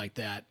something like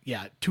that.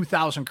 Yeah,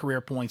 2,000 career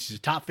points. He's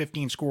a top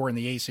 15 scorer in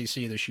the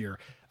ACC this year.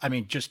 I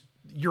mean, just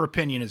your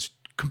opinion is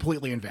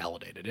completely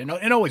invalidated. And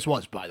it always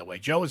was, by the way.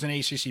 Joe is an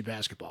ACC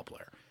basketball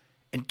player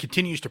and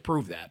continues to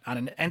prove that on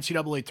an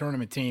NCAA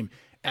tournament team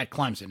at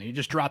Clemson. And he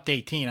just dropped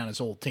 18 on his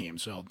old team.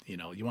 So,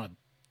 you want to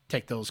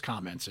take those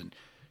comments and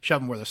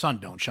shove them where the sun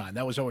don't shine.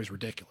 That was always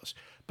ridiculous.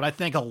 But I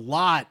think a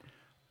lot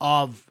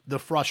of the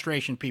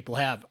frustration people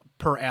have,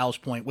 per Al's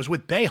point, was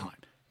with Boeheim,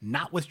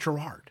 not with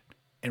Girard.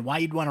 And why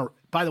you'd want to,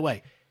 by the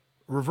way,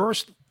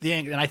 reverse the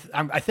angle. And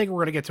I think we're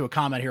going to get to a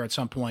comment here at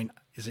some point.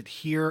 Is it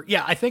here?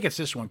 Yeah, I think it's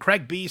this one.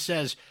 Craig B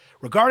says,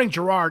 regarding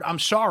Girard, I'm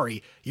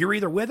sorry, you're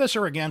either with us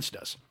or against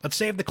us. Let's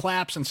save the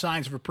claps and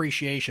signs of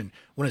appreciation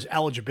when his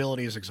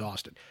eligibility is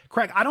exhausted.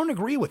 Craig, I don't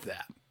agree with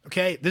that.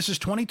 Okay, this is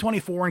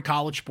 2024 in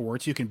college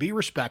sports. You can be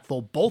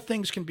respectful. Both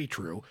things can be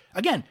true.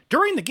 Again,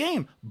 during the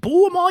game,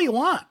 boo him all you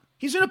want.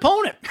 He's an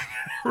opponent,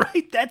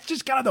 right? That's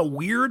just kind of the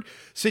weird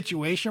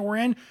situation we're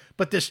in.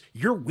 But this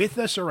you're with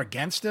us or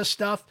against us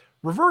stuff,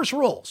 reverse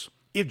roles.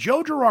 If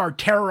Joe Girard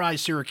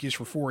terrorized Syracuse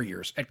for 4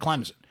 years at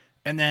Clemson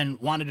and then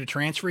wanted to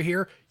transfer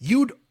here,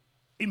 you'd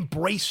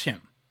embrace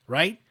him,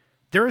 right?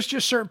 There's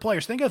just certain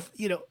players. Think of,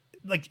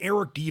 like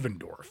Eric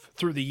Devendorf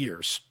through the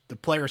years, the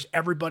players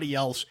everybody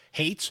else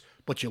hates,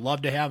 but you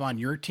love to have on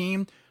your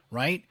team,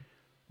 right?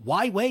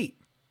 Why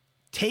wait?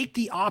 Take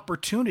the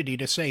opportunity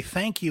to say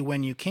thank you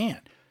when you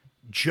can.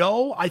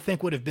 Joe, I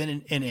think, would have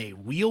been in a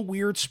real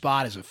weird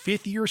spot as a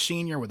fifth-year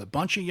senior with a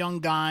bunch of young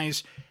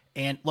guys.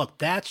 And look,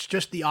 that's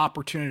just the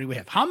opportunity we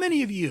have. How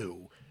many of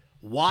you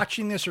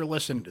watching this or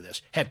listening to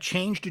this have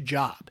changed a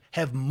job,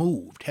 have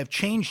moved, have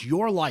changed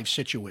your life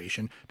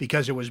situation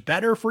because it was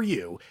better for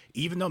you,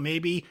 even though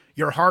maybe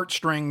your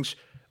heartstrings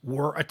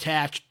were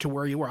attached to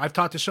where you were? I've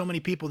talked to so many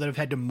people that have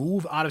had to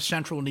move out of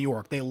central New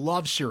York. They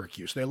love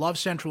Syracuse. They love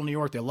central New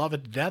York. They love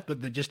it to death,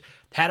 but they just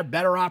had a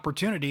better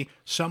opportunity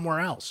somewhere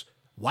else.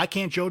 Why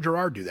can't Joe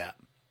Girard do that?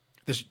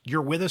 This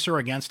you're with us or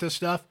against us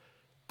stuff,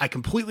 I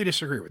completely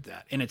disagree with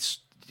that. And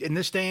it's in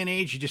this day and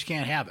age, you just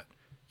can't have it.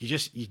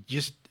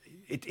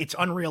 It's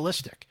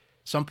unrealistic.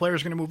 Some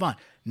players are going to move on.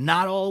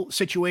 Not all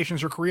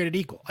situations are created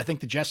equal. I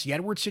think the Jesse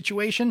Edwards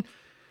situation,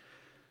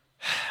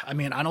 I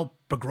mean, I don't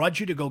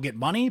begrudge you to go get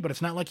money, but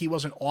it's not like he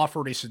wasn't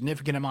offered a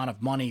significant amount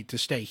of money to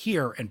stay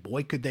here, and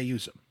boy, could they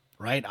use him,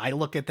 right? I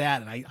look at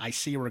that, and I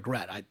see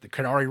regret. The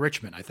Kadari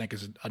Richmond, I think,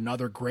 is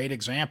another great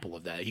example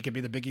of that. He could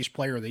be the Big East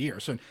Player of the Year.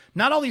 So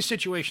not all these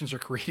situations are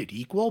created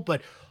equal,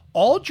 but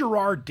all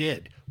Girard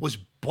did was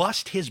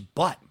bust his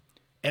butt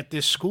at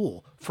this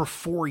school for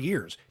 4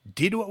 years.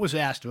 Did what was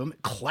asked of him.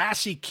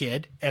 Classy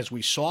kid, as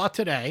we saw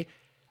today.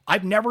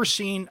 I've never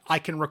seen, I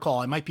can recall,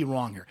 I might be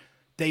wrong here,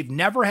 they've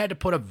never had to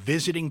put a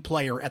visiting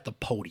player at the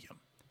podium,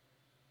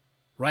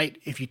 right?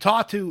 If you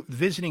talk to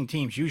visiting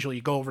teams, usually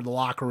you go over to the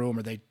locker room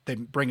or they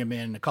bring him in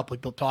and a couple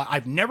of people talk.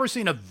 I've never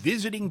seen a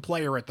visiting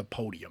player at the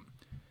podium,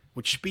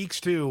 which speaks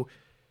to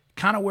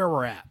kind of where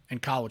we're at in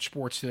college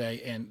sports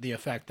today and the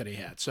effect that he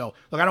had. So,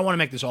 look, I don't want to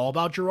make this all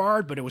about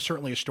Girard, but it was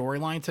certainly a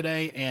storyline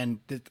today. And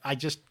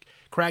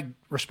Craig,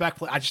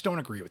 respectfully, I just don't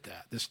agree with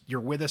that. This you're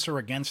with us or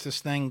against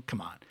this thing, come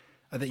on.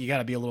 I think you got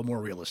to be a little more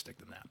realistic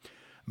than that.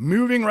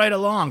 Moving right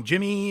along,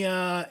 Jimmy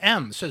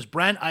M. says,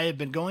 Brent, I have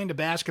been going to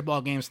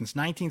basketball games since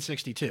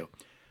 1962.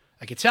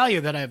 I can tell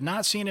you that I have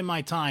not seen in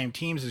my time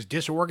teams as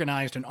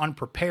disorganized and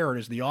unprepared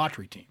as the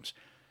Autry teams.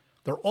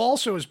 There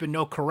also has been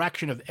no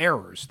correction of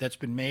errors that's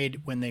been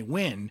made when they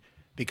win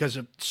because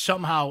of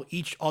somehow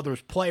each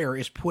other's player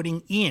is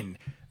putting in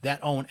that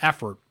own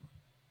effort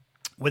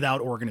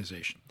without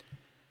organization.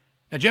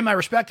 Now, Jim, I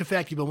respect the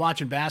fact you've been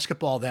watching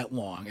basketball that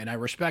long, and I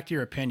respect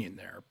your opinion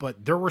there,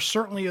 but there were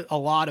certainly a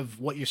lot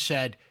of what you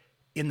said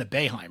in the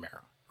Boeheim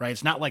era, right?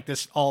 It's not like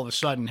this all of a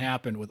sudden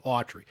happened with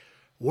Autry.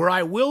 Where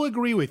I will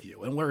agree with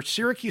you and where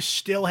Syracuse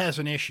still has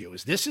an issue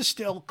is this is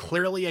still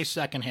clearly a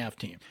second half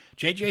team.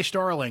 J.J.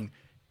 Starling,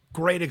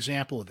 great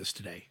example of this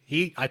today.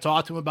 I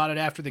talked to him about it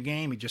after the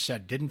game. He just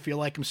said didn't feel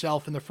like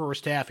himself in the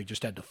first half. He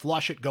just had to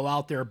flush it, go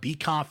out there, be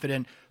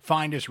confident,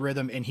 find his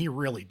rhythm, and he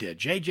really did.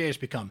 J.J. has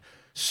become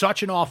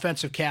such an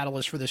offensive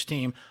catalyst for this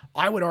team.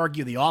 I would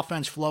argue the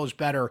offense flows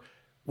better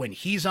when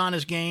he's on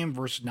his game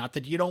versus, not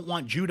that you don't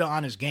want Judah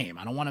on his game.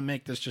 I don't want to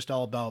make this just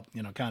all about,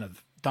 kind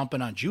of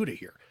dumping on Judah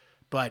here.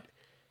 But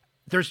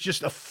there's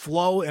just a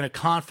flow and a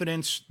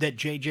confidence that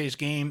JJ's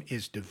game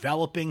is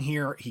developing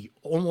here. He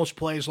almost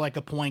plays like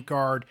a point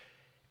guard,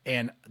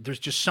 and there's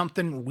just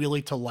something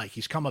really to like.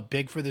 He's come up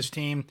big for this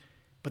team,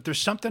 but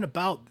there's something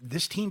about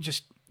this team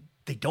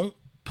they don't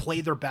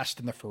play their best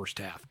in the first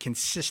half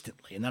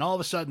consistently. And then all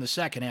of a sudden, the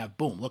second half,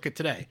 boom, look at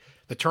today.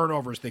 The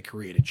turnovers they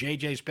created.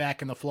 JJ's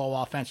back in the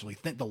flow offensively.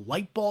 The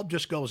light bulb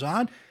just goes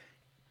on.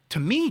 To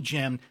me,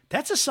 Jim,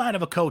 that's a sign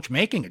of a coach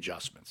making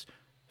adjustments,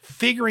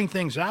 figuring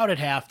things out at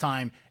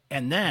halftime,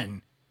 and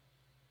then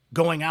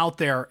going out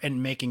there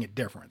and making a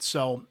difference.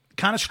 So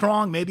kind of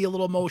strong, maybe a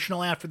little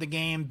emotional after the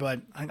game,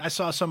 but I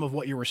saw some of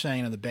what you were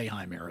saying in the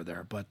Boeheim era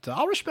there. But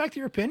I'll respect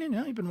your opinion.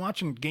 You've been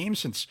watching games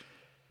since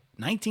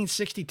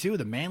 1962,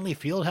 the Manley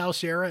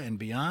Fieldhouse era and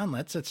beyond.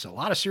 It's a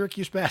lot of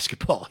Syracuse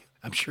basketball.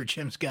 I'm sure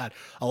Jim's got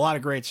a lot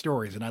of great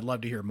stories, and I'd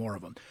love to hear more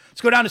of them.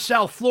 Let's go down to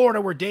South Florida,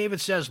 where David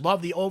says,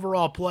 love the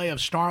overall play of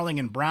Starling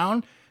and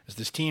Brown as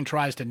this team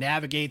tries to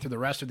navigate through the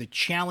rest of the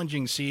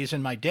challenging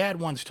season. My dad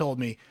once told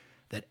me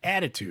that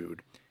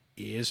attitude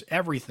is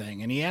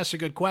everything. And he asks a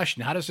good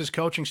question. How does this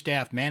coaching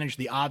staff manage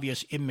the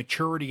obvious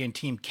immaturity and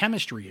team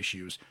chemistry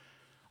issues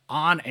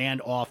on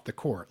and off the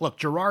court? Look,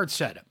 Girard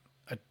said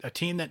it. A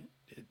team that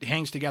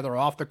hangs together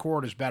off the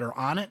court is better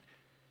on it.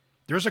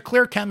 There's a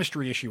clear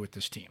chemistry issue with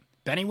this team.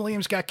 Benny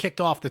Williams got kicked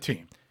off the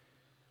team.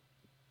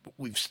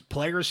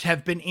 Players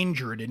have been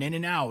injured and in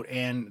and out,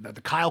 and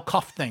the Kyle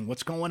Cuff thing,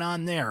 what's going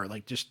on there?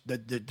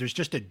 There's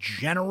just a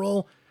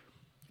general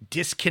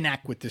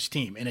disconnect with this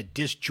team and a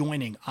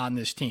disjoining on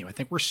this team. I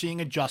think we're seeing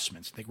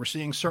adjustments. I think we're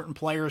seeing certain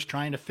players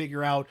trying to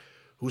figure out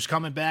who's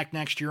coming back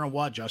next year and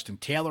what. Justin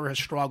Taylor has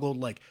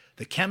struggled.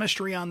 The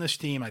chemistry on this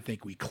team, I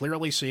think we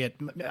clearly see it.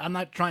 I'm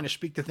not trying to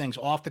speak to things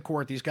off the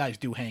court. These guys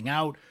do hang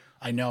out.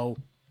 I know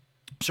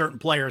certain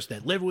players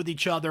that live with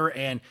each other,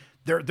 and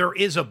there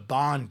is a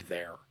bond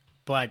there,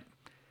 but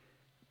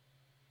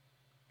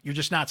you're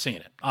just not seeing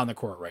it on the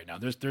court right now.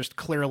 There's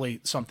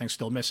clearly something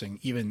still missing,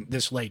 even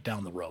this late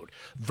down the road.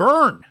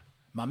 Vern,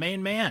 my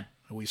main man,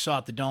 who we saw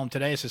at the Dome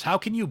today, says, how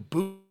can you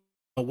boo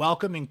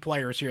welcoming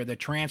players here that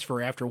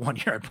transfer after 1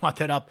 year? I brought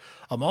that up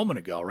a moment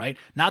ago, right?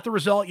 Not the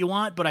result you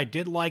want, but I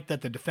did like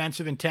that the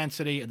defensive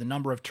intensity and the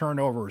number of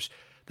turnovers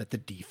that the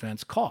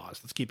defense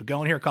caused. Let's keep it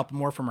going here. A couple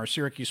more from our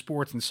Syracuse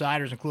sports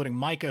insiders, including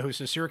Micah, who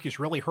says Syracuse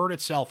really hurt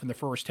itself in the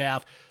first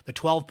half. The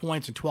 12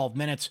 points in 12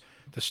 minutes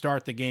to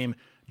start the game,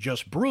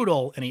 just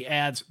brutal. And he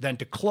adds, then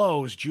to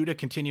close, Judah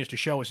continues to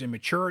show his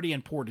immaturity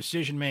and poor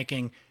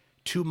decision-making.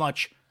 Too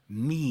much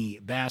me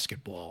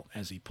basketball,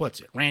 as he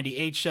puts it. Randy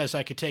H. says,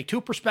 I could take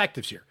two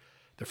perspectives here.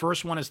 The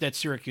first one is that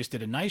Syracuse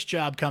did a nice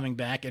job coming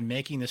back and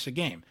making this a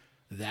game.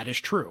 That is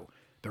true.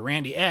 But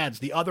Randy adds,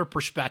 the other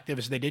perspective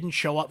is they didn't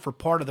show up for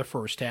part of the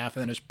first half,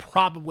 and that is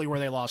probably where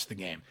they lost the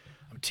game.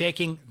 I'm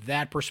taking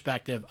that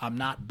perspective. I'm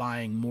not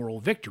buying moral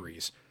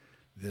victories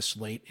this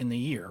late in the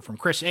year. From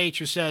Chris H.,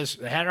 who says,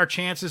 they had our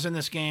chances in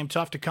this game.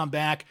 Tough to come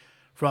back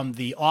from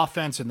the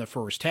offense in the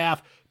first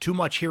half. Too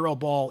much hero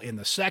ball in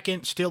the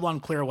second. Still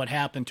unclear what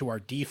happened to our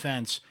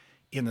defense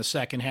in the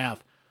second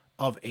half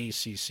of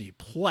ACC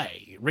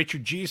play.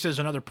 Richard G. says,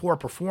 another poor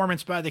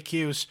performance by the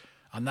Cuse.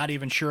 I'm not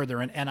even sure they're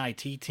an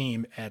NIT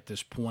team at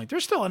this point. They're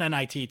still an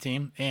NIT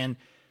team, and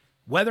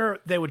whether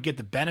they would get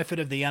the benefit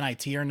of the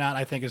NIT or not,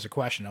 I think is a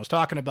question. I was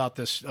talking about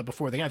this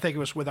before the game. I think it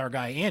was with our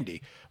guy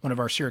Andy, one of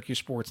our Syracuse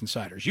sports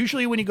insiders.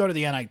 Usually when you go to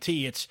the NIT,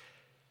 it's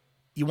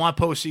you want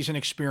postseason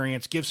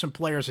experience, give some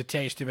players a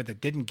taste of it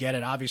that didn't get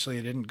it. Obviously,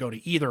 they didn't go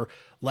to either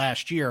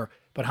last year,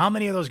 but how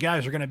many of those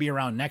guys are going to be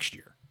around next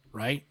year,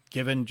 right?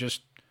 Given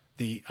just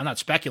I'm not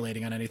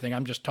speculating on anything.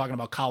 I'm just talking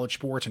about college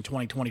sports in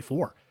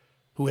 2024.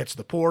 Who hits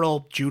the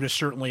portal? Judah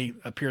certainly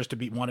appears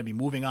to want to be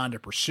moving on to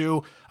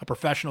pursue a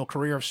professional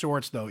career of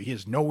sorts, though he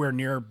is nowhere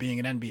near being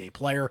an NBA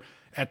player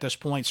at this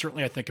point.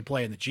 Certainly, I think could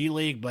play in the G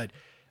League, but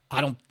I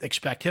don't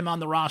expect him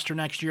on the roster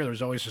next year.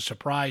 There's always a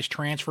surprise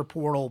transfer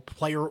portal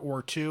player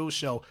or two,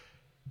 so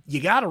you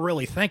got to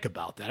really think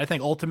about that. I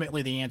think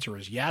ultimately the answer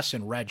is yes,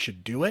 and Red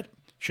should do it.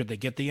 Should they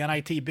get the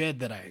NIT bid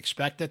that I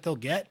expect that they'll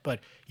get?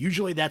 But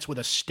usually that's with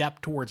a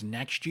step towards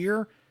next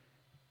year,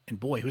 and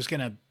boy, who's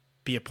going to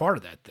be a part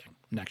of that thing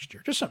next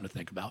year? Just something to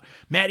think about.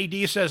 Matty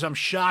D says, I'm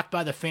shocked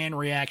by the fan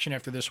reaction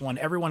after this one.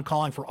 Everyone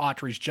calling for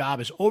Autry's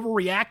job is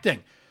overreacting.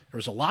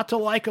 There's a lot to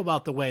like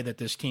about the way that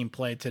this team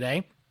played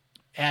today.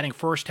 Adding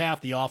first half,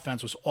 the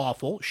offense was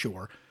awful,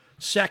 sure.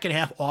 Second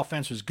half,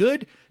 offense was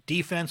good.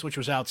 Defense, which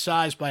was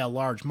outsized by a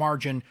large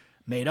margin,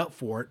 made up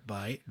for it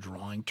by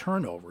drawing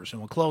turnovers.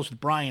 And we'll close with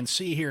Brian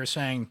C. here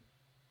saying,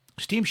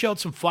 This team showed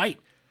some fight,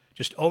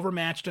 just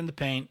overmatched in the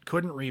paint,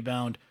 couldn't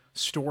rebound.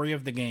 Story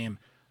of the game,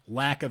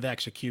 lack of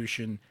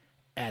execution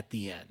at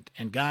the end.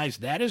 And guys,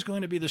 that is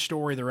going to be the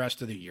story the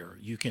rest of the year.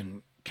 You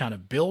can kind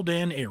of build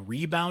in a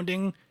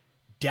rebounding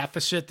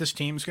deficit this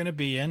team's going to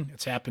be in.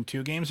 It's happened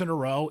 2 games in a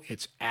row.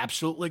 It's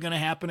absolutely going to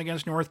happen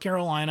against North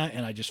Carolina,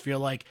 and I just feel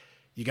like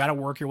you got to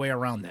work your way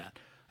around that.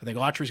 I think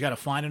Autry's got to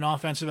find an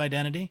offensive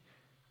identity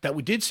that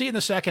we did see in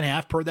the second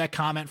half, per that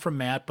comment from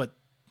Matt, but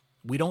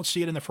we don't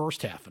see it in the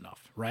first half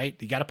enough, right?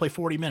 You got to play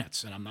 40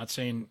 minutes, and I'm not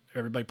saying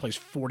everybody plays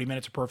 40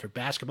 minutes of perfect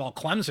basketball.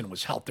 Clemson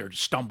was out there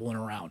just stumbling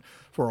around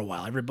for a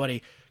while.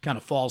 Everybody kind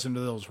of falls into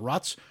those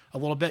ruts a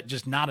little bit,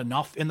 just not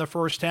enough in the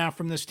first half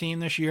from this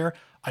team this year.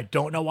 I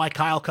don't know why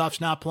Kyle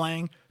Cuff's not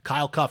playing.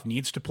 Kyle Cuff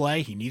needs to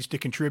play. He needs to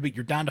contribute.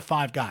 You're down to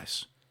 5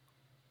 guys.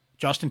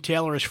 Justin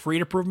Taylor is free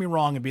to prove me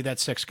wrong and be that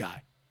 6th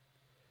guy.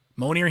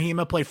 Monir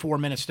Hema played 4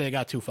 minutes today,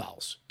 got 2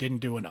 fouls. Didn't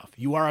do enough.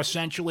 You are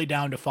essentially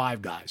down to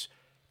 5 guys.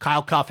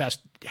 Kyle Cuff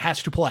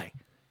has to play.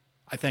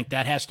 I think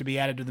that has to be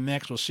added to the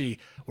mix. We'll see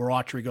where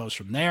Autry goes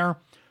from there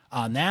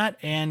on that.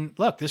 And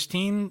look, this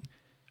team,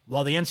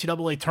 while the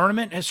NCAA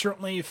tournament has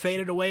certainly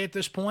faded away at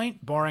this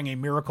point, barring a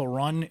miracle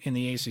run in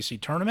the ACC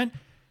tournament,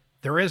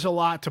 there is a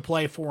lot to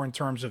play for in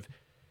terms of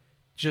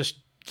just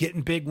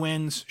getting big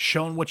wins,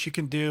 showing what you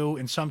can do,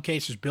 in some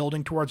cases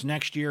building towards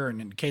next year, and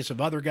in the case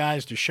of other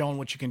guys, just showing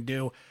what you can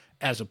do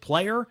as a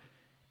player.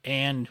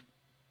 And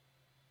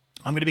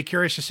I'm going to be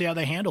curious to see how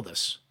they handle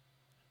this.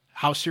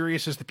 How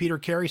serious is the Peter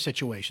Carey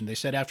situation? They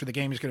said after the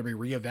game he's going to be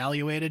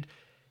reevaluated.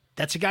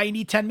 That's a guy you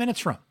need 10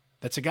 minutes from.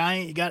 That's a guy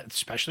you got,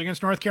 especially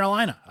against North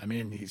Carolina. I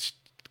mean, he's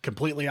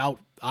completely out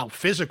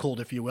physicaled,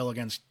 if you will,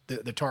 against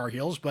the Tar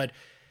Heels, but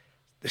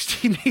this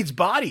team needs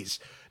bodies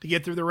to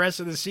get through the rest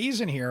of the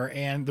season here,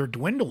 and they're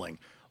dwindling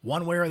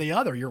one way or the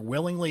other. You're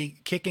willingly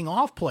kicking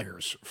off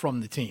players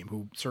from the team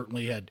who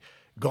certainly had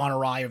gone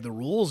awry of the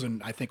rules,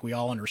 and I think we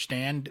all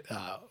understand,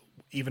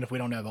 even if we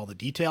don't have all the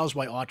details,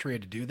 why Autry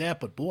had to do that.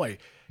 But boy,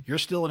 you're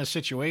still in a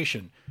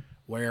situation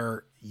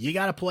where you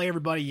got to play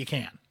everybody you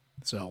can.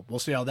 So we'll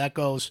see how that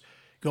goes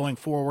going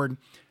forward.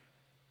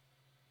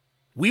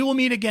 We will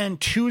meet again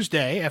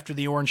Tuesday after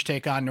the Orange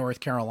take on North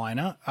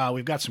Carolina.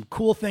 We've got some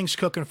cool things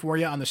cooking for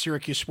you on the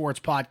Syracuse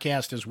Sports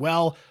Podcast as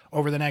well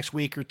over the next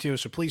week or two.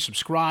 So please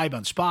subscribe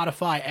on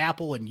Spotify,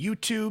 Apple, and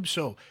YouTube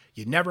so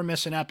you never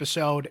miss an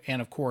episode.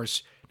 And, of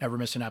course, never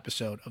miss an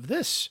episode of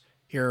this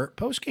here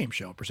postgame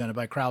show presented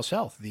by Krause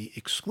Health, the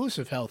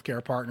exclusive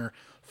healthcare partner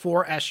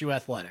for SU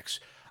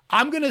Athletics.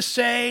 I'm going to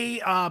say,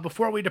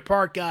 before we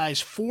depart,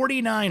 guys,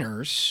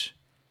 49ers.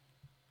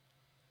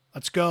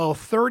 Let's go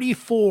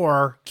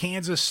 34,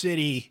 Kansas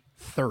City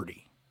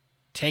 30.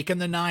 Taking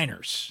the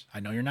Niners. I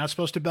know you're not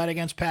supposed to bet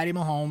against Patty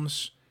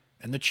Mahomes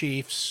and the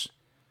Chiefs,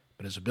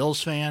 but as a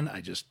Bills fan, I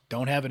just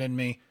don't have it in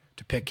me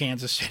to pick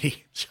Kansas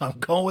City. So I'm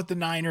going with the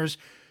Niners.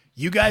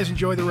 You guys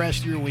enjoy the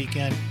rest of your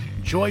weekend.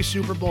 Enjoy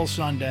Super Bowl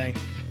Sunday.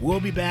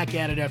 We'll be back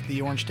at it after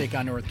the Orange take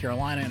on North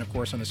Carolina and, of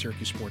course, on the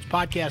Syracuse Sports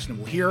Podcast. And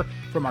we'll hear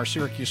from our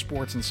Syracuse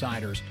Sports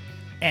Insiders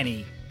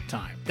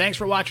anytime. Thanks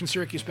for watching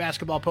Syracuse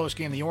basketball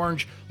postgame. The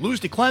Orange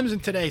lose to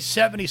Clemson today,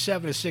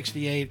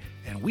 77-68.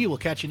 And we will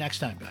catch you next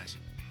time, guys.